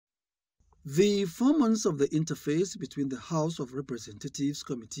The 4 months of the interface between the House of Representatives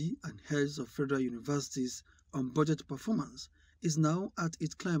Committee and heads of federal universities on budget performance is now at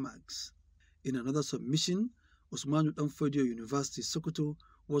its climax. In another submission, Usman Danfodio University, Sokoto,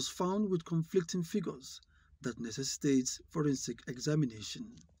 was found with conflicting figures that necessitates forensic examination.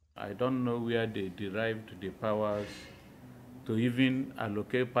 I don't know where they derived the powers to even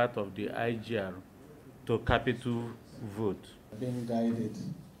allocate part of the IGR to capital vote. Being guided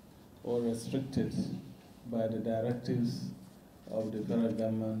or restricted by the directives of the federal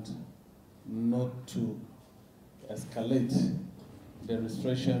government not to escalate the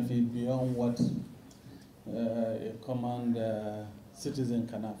registration fee beyond what a common citizen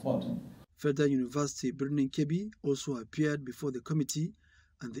can afford. Federal University Birnin Kebbi also appeared before the committee,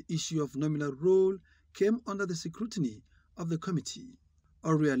 and the issue of nominal role came under the scrutiny of the committee.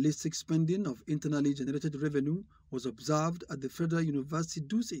 Unrealistic spending of internally generated revenue was observed at the Federal University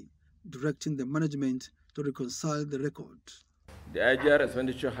Duse, directing the management to reconcile the record. The IGR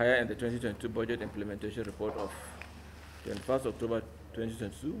expenditure higher in the 2022 budget implementation report of 21st October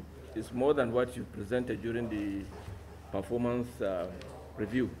 2022 is more than what you presented during the performance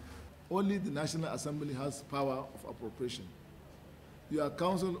review. Only the National Assembly has power of appropriation. Your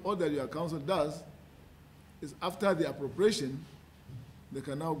council, all that your council does is after the appropriation, they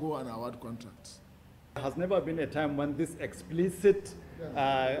can now go and award contracts. There has never been a time when this explicit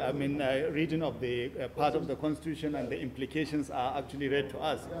reading of the part of the Constitution and the implications are actually read to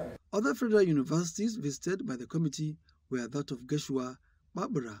us. Other federal universities visited by the committee were that of Geshua,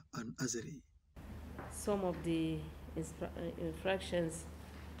 Barbara, and Azeri. Some of the infractions,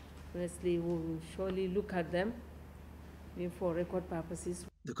 honestly, we will surely look at them for record purposes.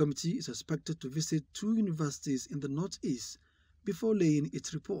 The committee is expected to visit 2 universities in the Northeast before laying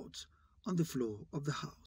its report on the floor of the House.